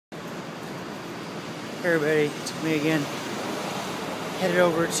Hey everybody, it's me again. Headed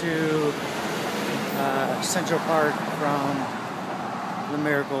over to Central Park from the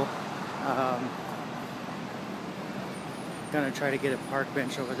Miracle. Gonna try to get a park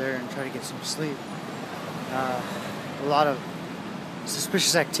bench over there and try to get some sleep. A lot of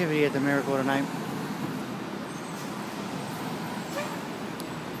suspicious activity at the Miracle tonight.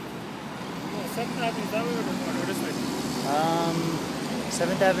 Seventh Avenue, is that way or this way?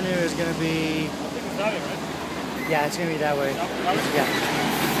 7th Avenue is gonna be. I think it's that way, right? Yeah, it's gonna be that way. That way? Yeah.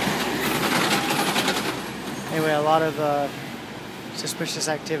 Anyway, a lot of suspicious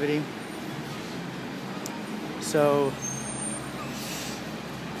activity. So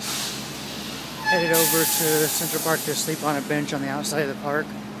headed over to Central Park to sleep on a bench on the outside of the park.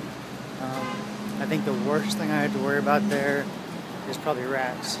 I think the worst thing I had to worry about there is probably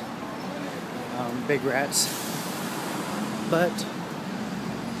rats. Big rats. But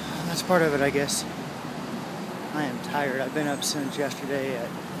that's part of it, I guess. I am tired. I've been up since yesterday at,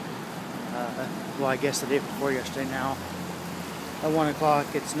 well, I guess the day before yesterday now. At 1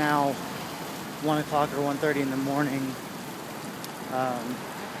 o'clock. It's now 1 o'clock or 1:30 in the morning.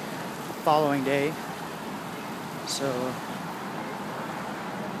 Following day. So,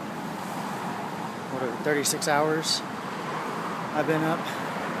 what are it, 36 hours I've been up.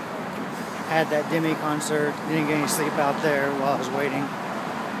 Had that Demi concert, didn't get any sleep out there while I was waiting.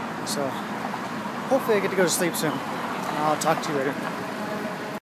 So, hopefully I get to go to sleep soon. I'll talk to you later.